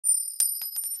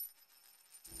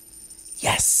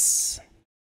Yes!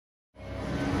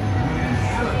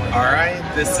 Alright,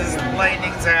 this is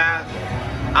Lightning Zap.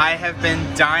 I have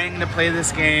been dying to play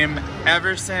this game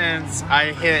ever since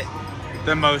I hit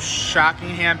the most shocking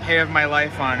hand pay of my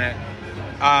life on it.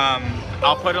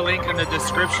 I'll put a link in the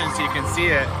description so you can see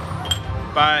it.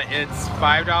 But it's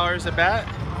 $5 a bet.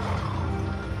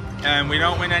 And we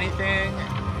don't win anything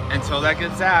until that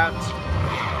gets zapped.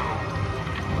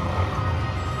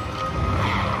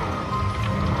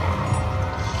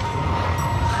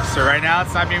 So right now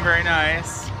it's not being very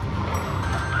nice.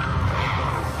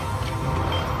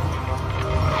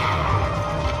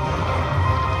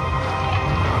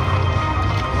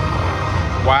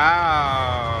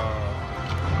 Wow.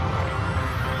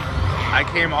 I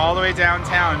came all the way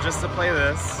downtown just to play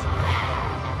this.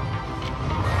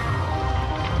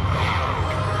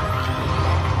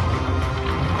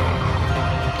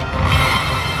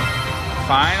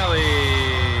 Finally.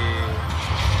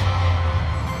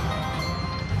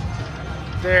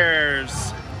 There's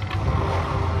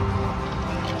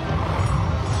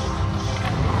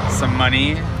some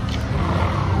money.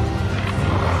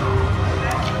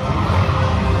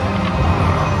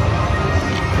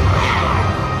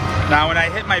 Now when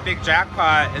I hit my big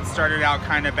jackpot, it started out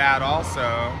kind of bad also.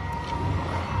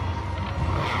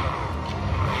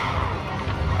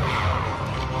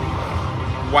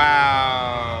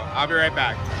 Wow, I'll be right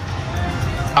back.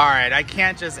 All right, I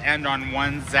can't just end on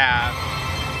one zap.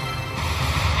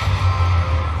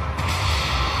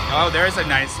 Oh, there's a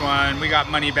nice one. We got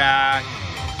money back.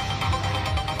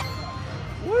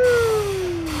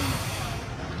 Woo!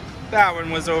 That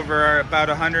one was over about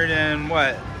 100 and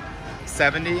what?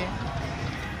 70?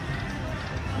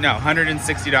 No,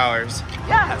 $160.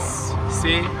 Yes!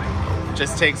 See?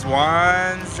 Just takes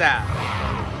one zap.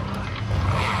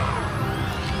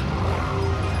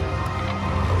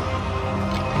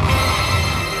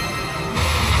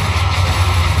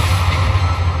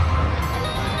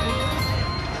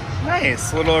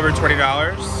 Nice, a little over $20.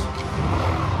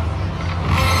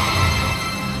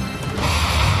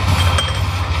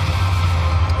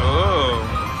 Oh.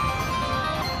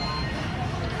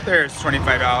 There's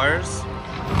 $25.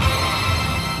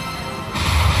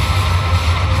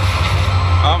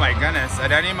 Oh my goodness,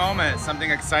 at any moment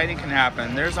something exciting can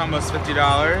happen. There's almost $50.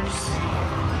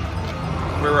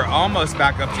 We were almost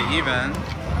back up to even.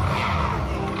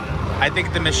 I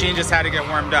think the machine just had to get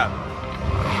warmed up.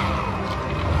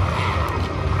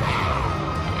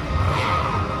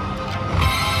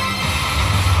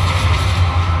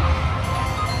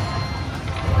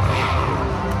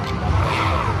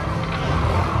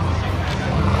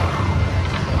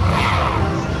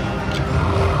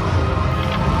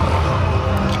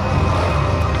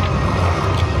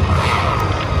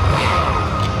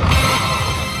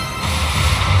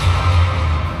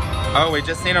 Oh, we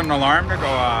just need an alarm to go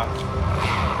off.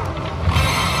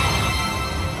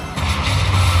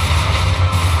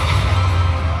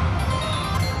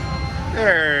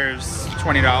 There's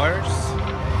 $20.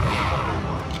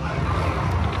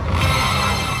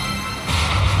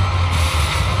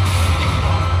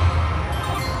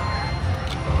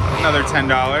 Another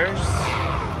 $10.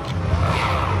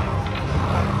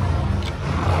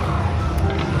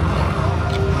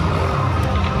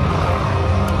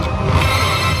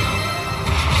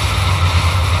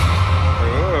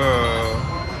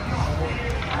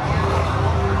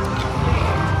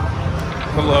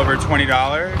 A little over $20.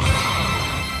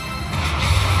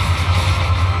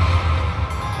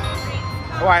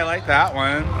 Oh, I like that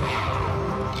one.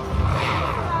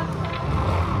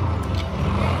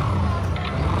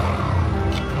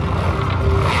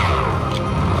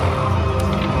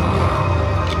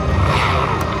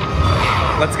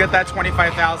 Let's get that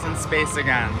 25,000 space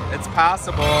again. It's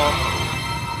possible.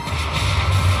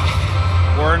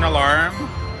 Or an alarm.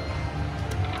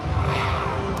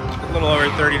 A little over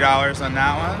 $30 on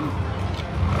that one.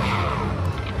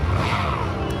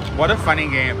 What a funny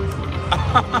game.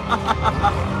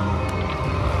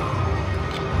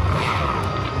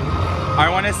 I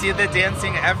want to see the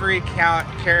dancing every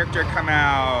character come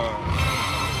out.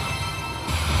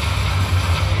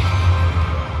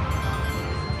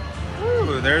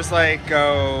 Ooh, there's like,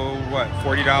 what,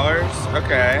 $40?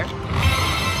 Okay.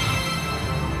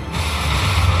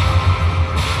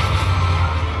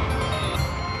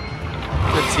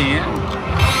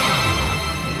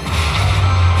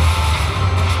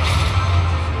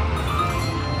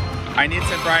 I need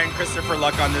some Brian Christopher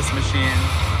luck on this machine.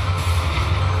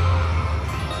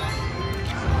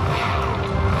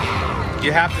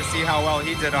 You have to see how well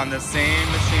he did on the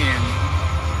same machine.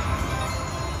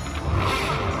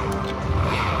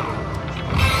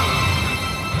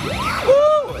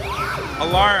 Woo!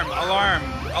 Alarm, alarm,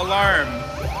 alarm.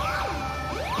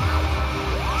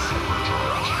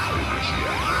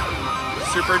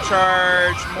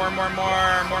 Supercharge, more.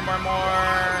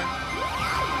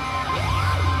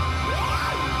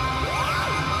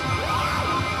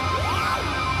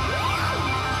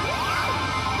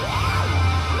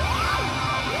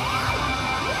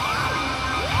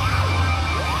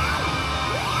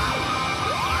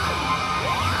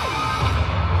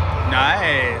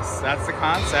 Nice, that's the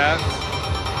concept.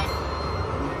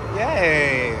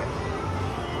 Yay.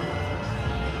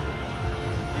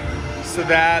 So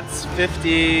that's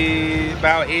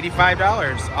about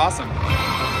 $85. Awesome.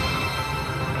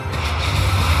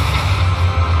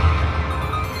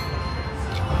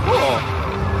 Cool.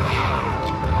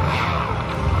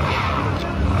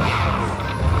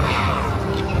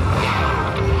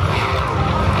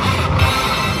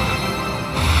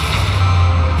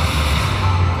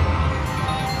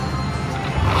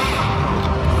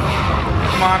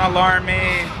 Come on, alarm me.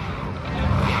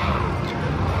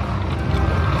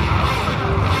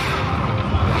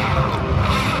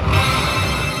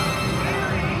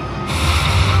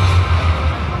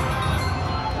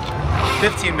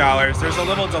 $15. There's a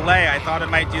little delay. I thought it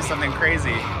might do something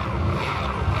crazy.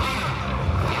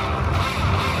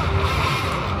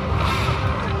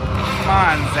 Come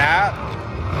on, Zap.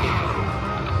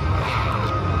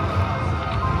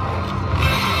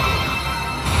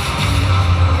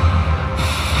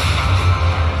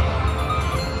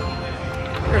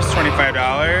 Here's $25.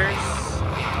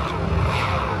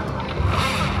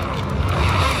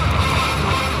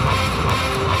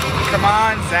 Come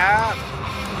on, Zap.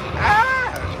 Ah!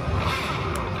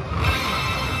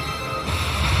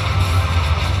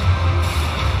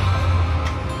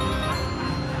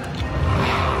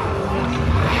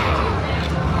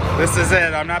 This is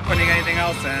it. I'm not putting anything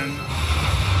else in.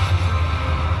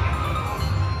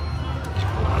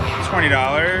 $20.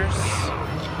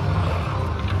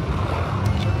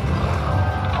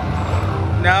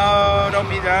 No, don't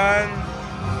be done.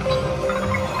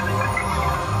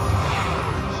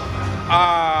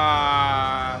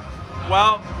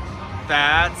 Well,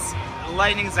 that's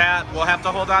Lightning Zap. We'll have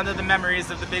to hold on to the memories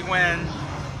of the big win.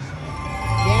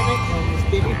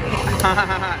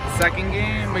 Second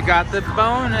game, we got the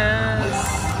bonus.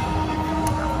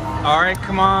 All right,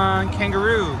 come on,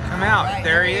 Kangaroo, come out. Right,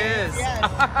 there he is.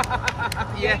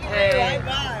 Yes. Yay.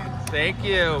 Thank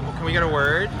you. Can we get a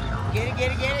word? Get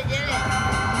it.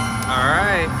 All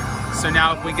right. So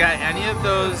now if we get any of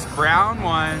those brown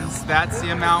ones, that's the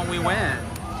amount we win.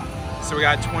 So we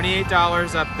got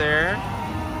 $28 up there.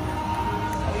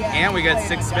 And we got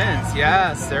 6 spins.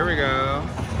 Yes, there we go.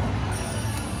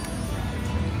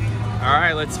 All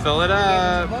right, let's fill it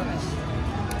up.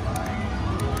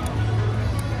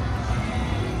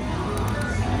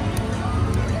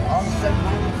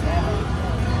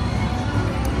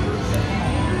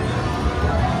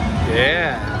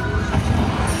 Yeah.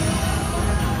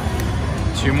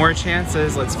 2 more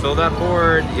chances. Let's fill that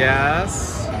board.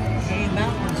 Yes.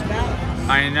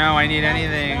 I know, I need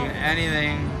anything.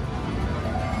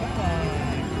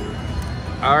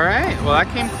 All right, well that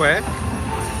came quick.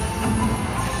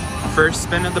 First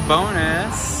spin of the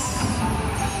bonus.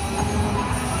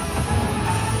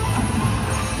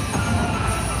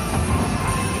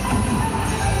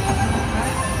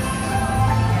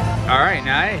 All right,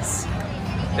 nice.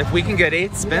 If we can get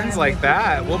 8 spins like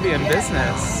that, we'll be in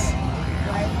business.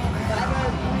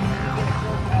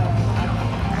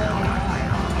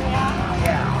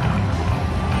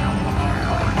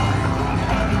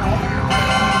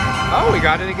 Oh, we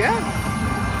got it again.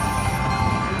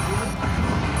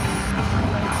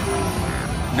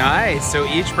 Nice, so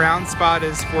each brown spot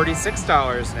is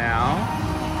 $46 now.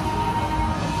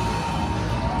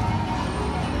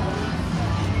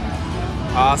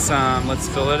 Awesome, let's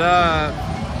fill it up.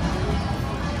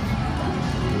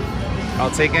 I'll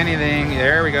take anything.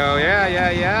 There we go, yeah.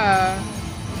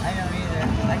 I don't either.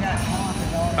 I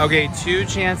got okay, 2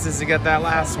 chances to get that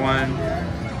last one.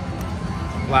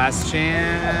 Last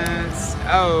chance.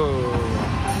 Oh.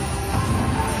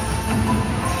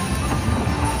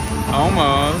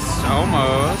 Almost.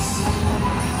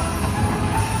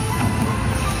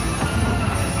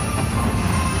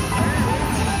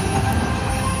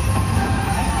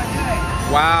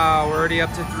 Wow, we're already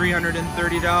up to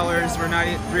 $330. We're not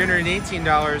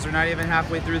 $318. We're not even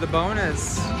halfway through the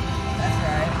bonus. That's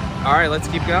right. All right, let's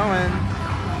keep going.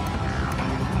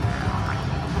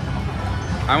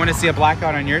 I want to see a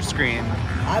blackout on your screen.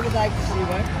 I would like to see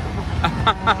one.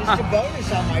 Just a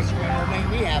bonus on my screen will make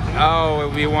me happy. Oh, it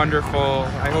would be wonderful.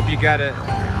 I hope you get it.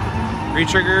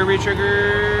 Retrigger.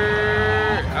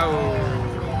 Oh,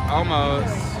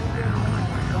 almost.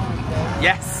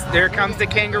 Yes, there comes the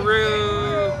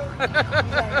kangaroo.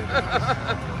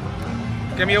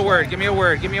 Give me a word, give me a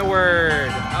word, give me a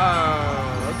word.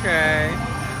 Oh, okay.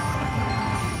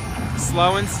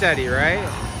 Slow and steady, right?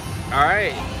 All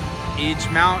right. Each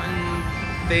mountain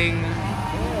thing.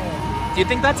 Do you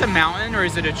think that's a mountain or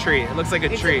is it a tree? It looks like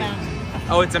a tree.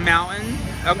 Oh, it's a mountain?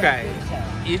 Okay.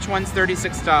 Each one's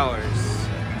 $36.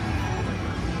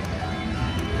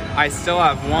 I still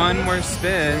have one more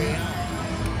spin.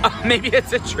 Oh, maybe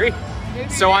it's a tree.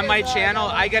 So on my channel,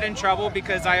 I get in trouble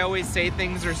because I always say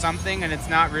things or something and it's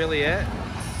not really it.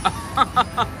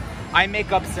 I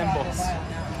make up symbols.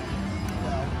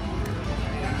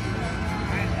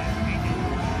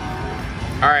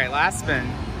 All right, last spin.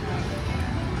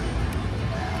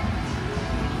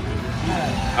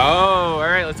 Oh, all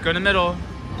right, let's go to the middle.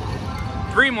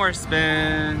 3 more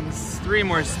spins, 3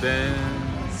 more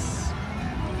spins.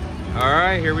 All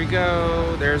right, here we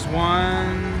go. There's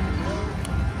 1.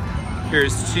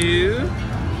 Here's 2.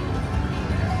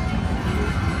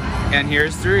 And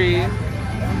here's 3.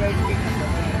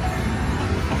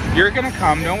 You're gonna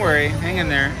come, don't worry, hang in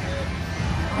there.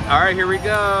 All right, here we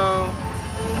go.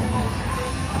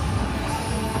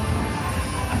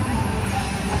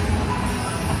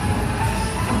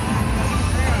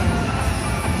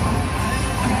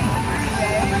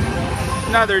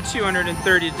 Another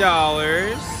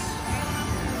 $230.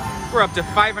 We're up to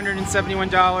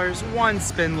 $571. 1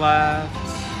 spin left.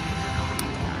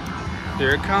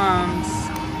 Here it comes.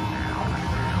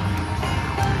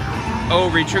 Oh,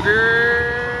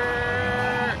 retrigger.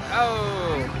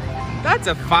 Oh, that's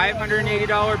a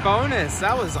 $580 bonus.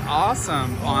 That was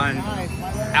awesome on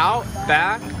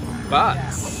Outback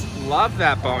Bucks. Love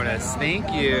that bonus.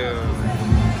 Thank you.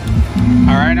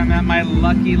 All right, I'm at my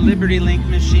lucky Liberty Link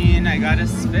machine. I got to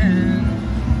spin.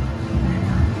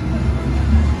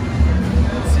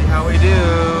 Let's see how we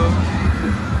do.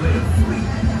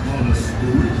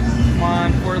 Come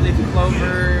on, 4-leaf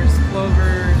clovers,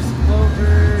 clovers,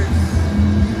 clovers.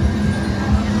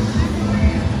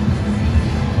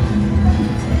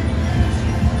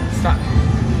 Stop.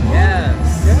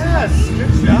 Yes. Yes,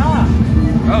 good job.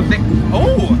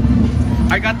 Oh,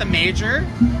 I got the major.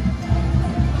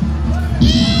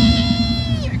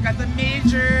 I got the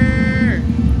major.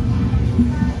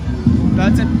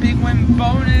 That's a big win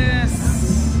bonus.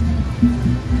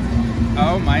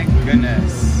 Oh my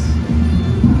goodness.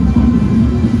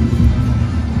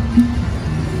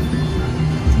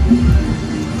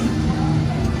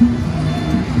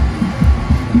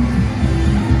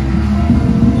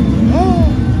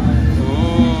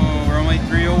 Oh, we're only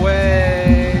 3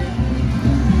 away.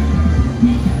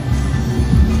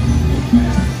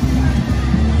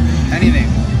 Anything.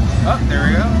 Oh, there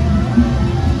we go.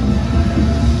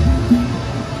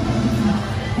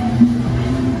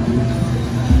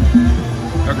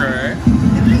 Okay.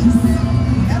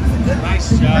 Nice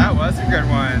job. That was a good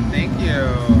one. Thank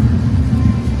you.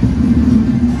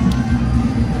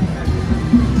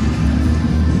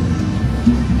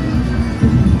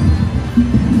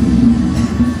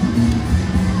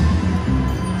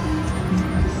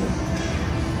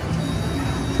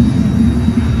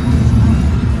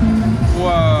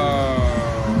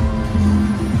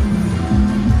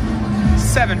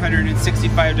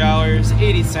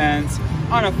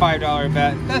 $765.80 on a $5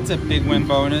 bet. That's a big win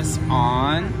bonus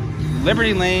on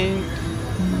Liberty Link.